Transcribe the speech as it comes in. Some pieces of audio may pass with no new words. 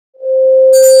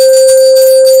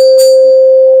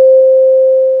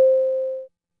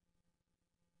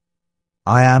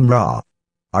I am Ra.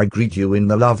 I greet you in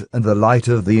the love and the light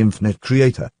of the infinite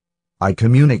Creator. I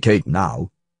communicate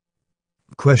now.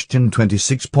 Question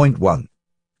 26.1.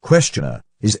 Questioner,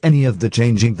 is any of the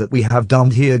changing that we have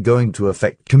done here going to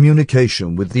affect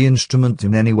communication with the instrument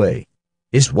in any way?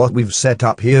 Is what we've set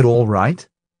up here all right?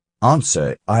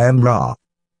 Answer, I am Ra.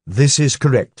 This is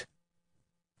correct.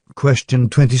 Question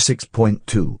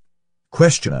 26.2.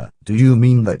 Questioner, do you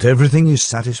mean that everything is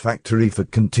satisfactory for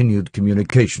continued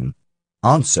communication?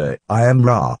 Answer, I am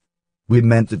Ra. We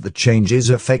meant that the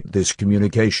changes affect this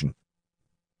communication.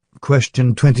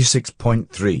 Question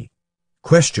 26.3.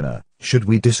 Questioner, should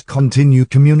we discontinue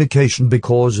communication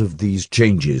because of these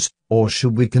changes, or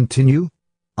should we continue?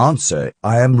 Answer,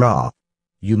 I am Ra.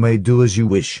 You may do as you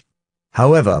wish.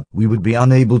 However, we would be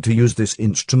unable to use this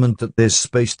instrument at this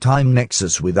space-time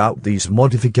nexus without these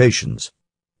modifications.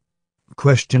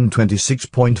 Question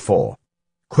 26.4.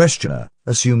 Questioner,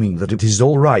 assuming that it is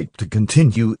all right to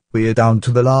continue, we're down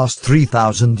to the last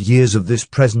 3,000 years of this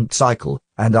present cycle,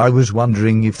 and I was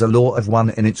wondering if the Law of One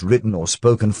in its written or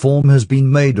spoken form has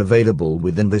been made available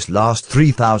within this last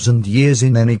 3,000 years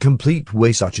in any complete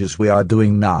way such as we are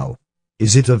doing now.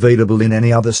 Is it available in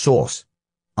any other source?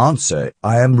 Answer,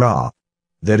 I am Ra.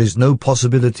 There is no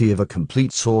possibility of a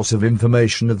complete source of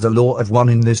information of the Law of One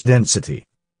in this density.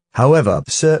 However,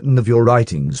 certain of your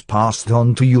writings passed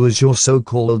on to you as your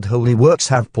so-called holy works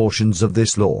have portions of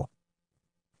this law.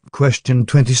 Question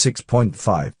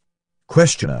 26.5.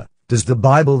 Questioner, does the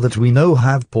Bible that we know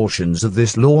have portions of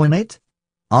this law in it?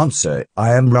 Answer,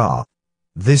 I am Ra.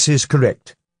 This is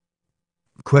correct.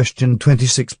 Question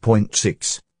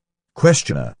 26.6.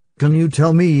 Questioner, can you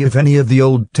tell me if any of the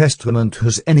Old Testament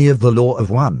has any of the Law of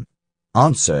One?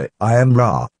 Answer, I am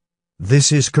Ra.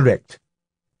 This is correct.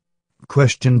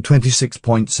 Question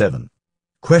 26.7.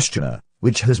 Questioner,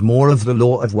 which has more of the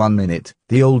Law of One in it,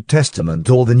 the Old Testament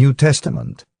or the New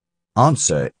Testament?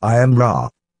 Answer, I am Ra.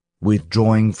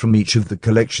 Withdrawing from each of the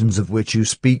collections of which you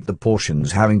speak the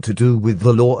portions having to do with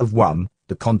the Law of One,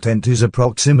 the content is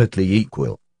approximately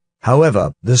equal.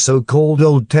 However, the so-called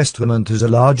Old Testament has a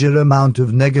larger amount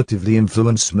of negatively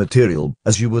influenced material,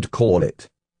 as you would call it.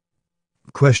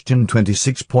 Question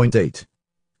 26.8.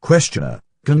 Questioner,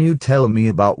 can you tell me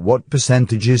about what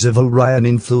percentages of Orion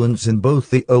influence in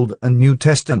both the Old and New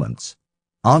Testaments?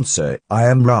 Answer, I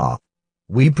am Ra.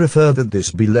 We prefer that this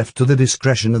be left to the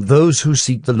discretion of those who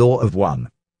seek the Law of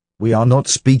One. We are not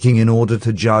speaking in order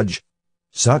to judge.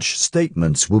 Such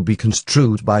statements will be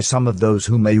construed by some of those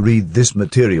who may read this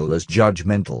material as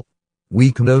judgmental.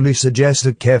 We can only suggest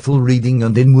a careful reading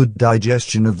and inward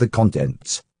digestion of the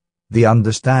contents. The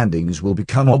understandings will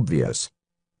become obvious.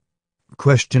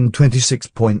 Question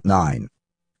 26.9.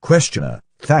 Questioner,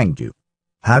 thank you.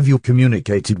 Have you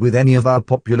communicated with any of our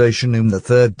population in the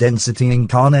third density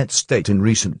incarnate state in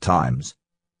recent times?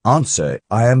 Answer,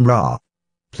 I am Ra.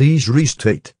 Please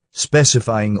restate,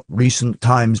 specifying recent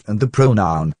times and the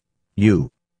pronoun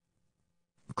you.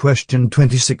 Question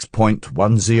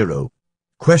 26.10.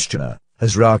 Questioner,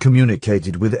 has Ra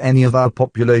communicated with any of our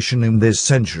population in this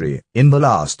century, in the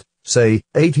last, say,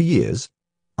 80 years?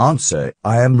 Answer,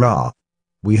 I am Ra.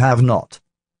 We have not.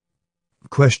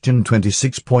 Question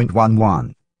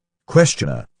 26.11.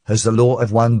 Questioner, has the Law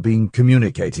of One been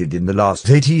communicated in the last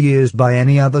 80 years by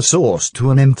any other source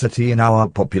to an entity in our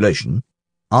population?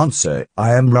 Answer,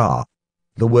 I am Ra.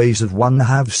 The ways of one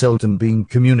have seldom been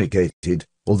communicated,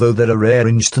 although there are rare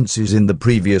instances in the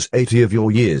previous 80 of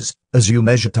your years, as you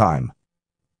measure time.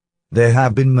 There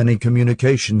have been many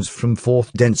communications from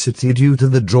fourth density due to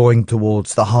the drawing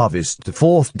towards the harvest to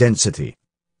fourth density.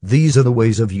 These are the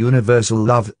ways of universal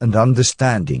love and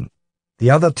understanding. The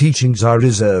other teachings are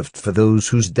reserved for those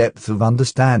whose depth of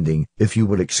understanding, if you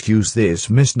will excuse this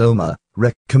misnomer,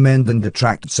 recommend and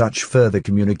attract such further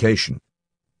communication.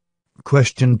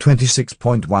 Question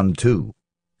 26.12.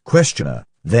 Questioner,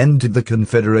 then did the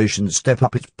Confederation step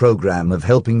up its program of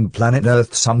helping planet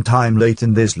Earth sometime late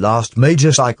in this last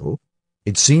major cycle?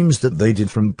 It seems that they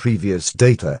did from previous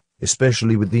data,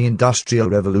 especially with the Industrial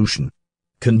Revolution.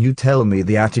 Can you tell me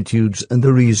the attitudes and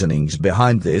the reasonings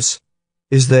behind this?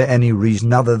 Is there any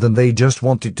reason other than they just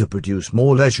wanted to produce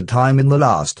more leisure time in the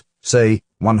last, say,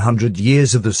 100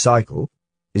 years of the cycle?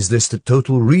 Is this the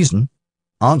total reason?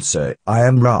 Answer, I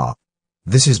am Ra.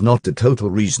 This is not the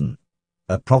total reason.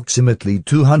 Approximately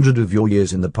 200 of your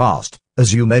years in the past,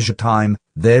 as you measure time,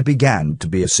 there began to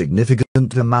be a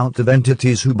significant amount of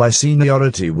entities who by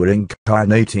seniority were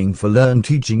incarnating for learned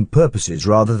teaching purposes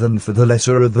rather than for the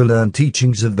lesser of the learned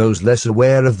teachings of those less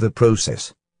aware of the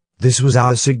process. This was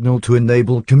our signal to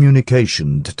enable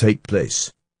communication to take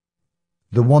place.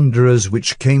 The wanderers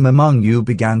which came among you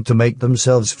began to make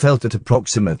themselves felt at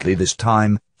approximately this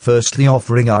time, firstly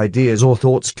offering ideas or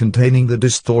thoughts containing the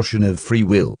distortion of free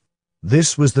will.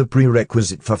 This was the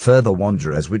prerequisite for further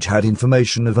wanderers which had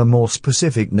information of a more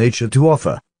specific nature to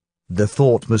offer. The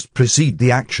thought must precede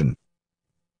the action.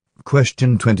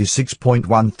 Question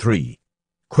 26.13.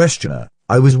 Questioner: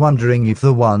 I was wondering if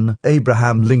the one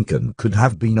Abraham Lincoln could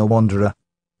have been a wanderer.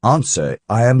 Answer: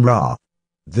 I am Ra.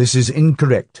 This is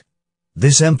incorrect.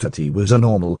 This entity was a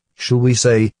normal, shall we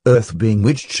say, Earth being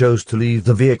which chose to leave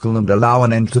the vehicle and allow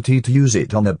an entity to use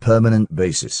it on a permanent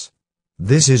basis.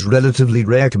 This is relatively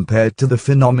rare compared to the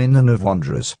phenomenon of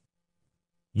wanderers.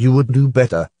 You would do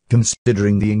better,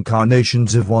 considering the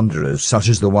incarnations of wanderers such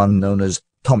as the one known as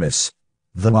Thomas,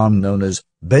 the one known as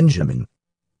Benjamin.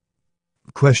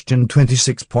 Question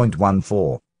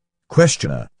 26.14.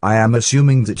 Questioner: I am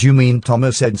assuming that you mean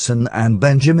Thomas Edison and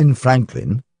Benjamin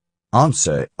Franklin.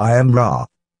 Answer: I am Ra.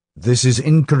 This is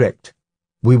incorrect.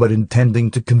 We were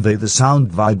intending to convey the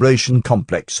sound vibration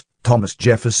complex, Thomas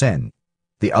Jefferson.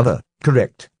 The other,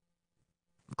 correct.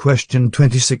 Question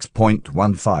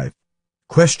 26.15.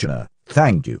 Questioner: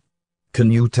 Thank you. Can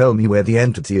you tell me where the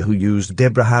entity who used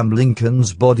Abraham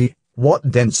Lincoln's body, what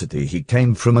density he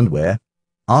came from and where?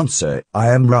 Answer: I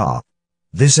am Ra.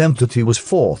 This entity was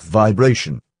fourth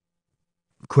vibration.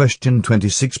 Question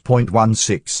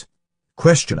 26.16.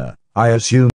 Questioner: I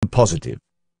assume positive.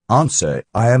 Answer: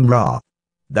 I am Ra.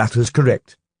 That is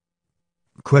correct.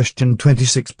 Question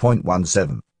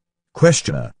 26.17.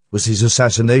 Questioner: Was his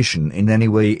assassination in any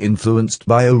way influenced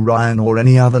by Orion or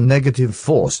any other negative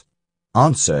force?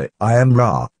 Answer: I am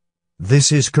Ra.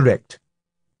 This is correct.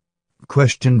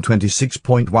 Question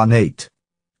 26.18.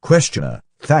 Questioner: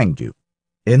 Thank you.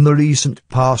 In the recent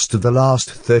past of the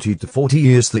last 30 to 40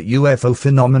 years that UFO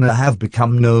phenomena have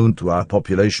become known to our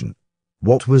population.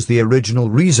 What was the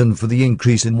original reason for the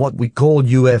increase in what we call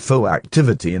UFO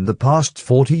activity in the past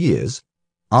 40 years?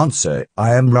 Answer: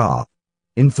 I am Ra.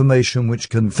 Information which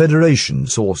Confederation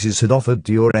sources had offered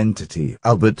to your entity,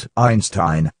 Albert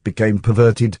Einstein, became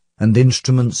perverted, and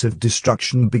instruments of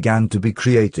destruction began to be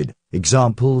created,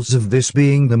 examples of this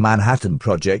being the Manhattan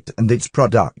Project and its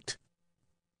product.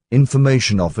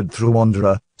 Information offered through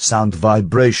Wanderer, sound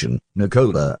vibration,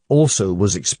 Nicola, also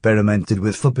was experimented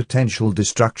with for potential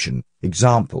destruction,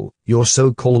 example, your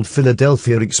so-called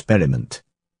Philadelphia experiment.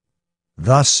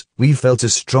 Thus, we felt a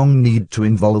strong need to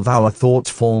involve our thought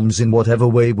forms in whatever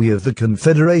way we of the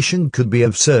Confederation could be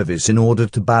of service in order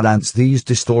to balance these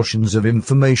distortions of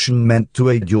information meant to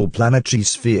aid your planetary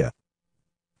sphere.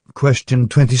 Question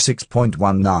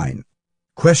 26.19.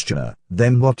 Questioner: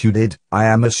 Then what you did, I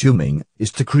am assuming,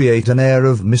 is to create an air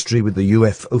of mystery with the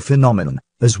UFO phenomenon,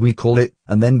 as we call it,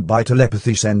 and then by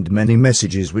telepathy send many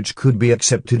messages which could be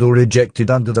accepted or rejected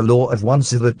under the law of one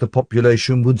so that the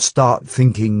population would start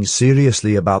thinking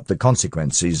seriously about the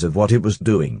consequences of what it was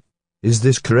doing. Is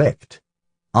this correct?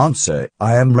 Answer: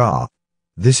 I am Ra.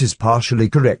 This is partially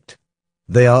correct.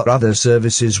 There are other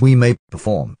services we may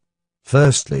perform.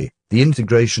 Firstly, the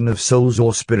integration of souls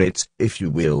or spirits, if you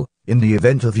will, in the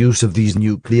event of use of these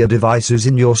nuclear devices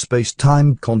in your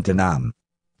space-time continuum.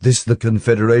 This the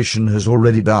Confederation has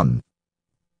already done.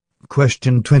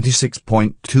 Question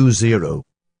 26.20.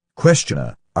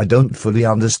 Questioner: I don't fully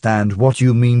understand what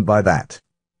you mean by that.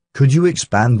 Could you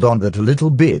expand on that a little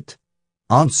bit?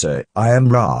 Answer: I am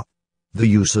Ra. The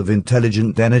use of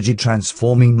intelligent energy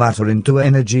transforming matter into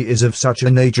energy is of such a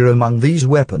nature among these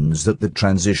weapons that the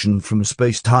transition from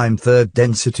space-time third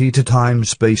density to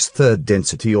time-space third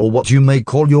density, or what you may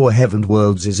call your heaven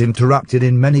worlds, is interrupted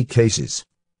in many cases.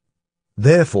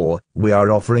 Therefore, we are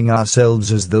offering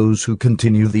ourselves as those who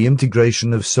continue the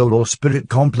integration of soul or spirit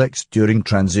complex during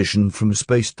transition from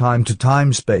space-time to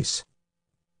time-space.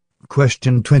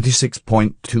 Question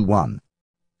 26.21.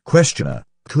 Questioner: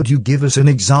 Could you give us an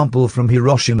example from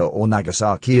Hiroshima or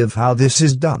Nagasaki of how this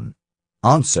is done?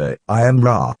 Answer: I am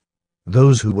Ra.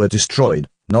 Those who were destroyed,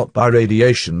 not by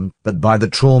radiation, but by the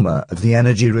trauma of the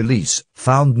energy release,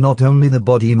 found not only the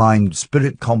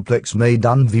body-mind-spirit complex made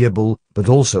unviable, but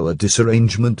also a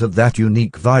disarrangement of that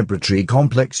unique vibratory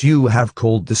complex you have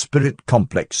called the spirit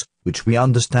complex, which we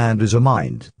understand as a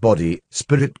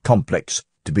mind-body-spirit complex,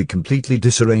 to be completely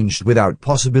disarranged without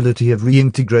possibility of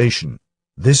reintegration.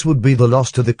 This would be the loss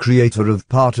to the Creator of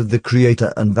part of the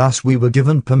Creator, and thus we were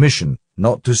given permission,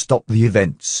 not to stop the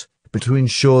events, but to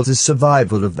ensure the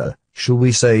survival of the, shall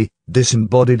we say,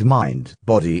 disembodied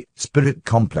mind-body-spirit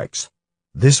complex.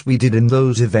 This we did in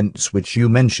those events which you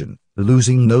mention,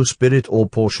 losing no spirit or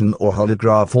portion or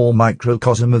holograph or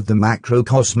microcosm of the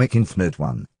macrocosmic infinite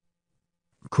one.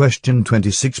 Question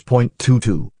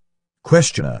 26.22.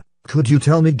 Questioner: Could you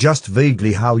tell me just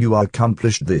vaguely how you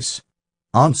accomplished this?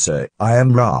 Answer: I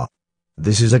am Ra.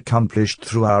 This is accomplished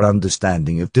through our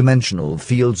understanding of dimensional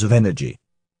fields of energy.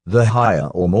 The higher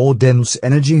or more dense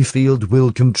energy field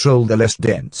will control the less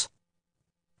dense.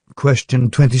 Question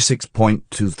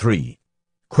 26.23.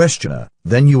 Questioner: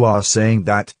 then you are saying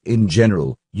that, in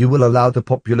general, you will allow the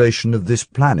population of this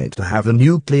planet to have a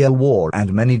nuclear war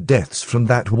and many deaths from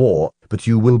that war, but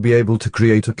you will be able to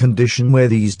create a condition where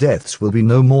these deaths will be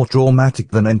no more traumatic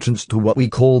than entrance to what we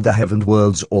call the heaven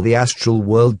worlds or the astral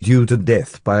world due to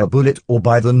death by a bullet or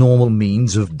by the normal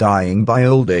means of dying by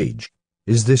old age.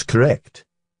 Is this correct?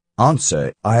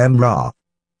 Answer: I am Ra.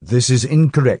 This is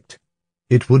incorrect.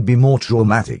 It would be more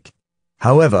traumatic.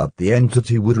 However, the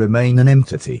entity would remain an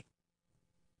entity.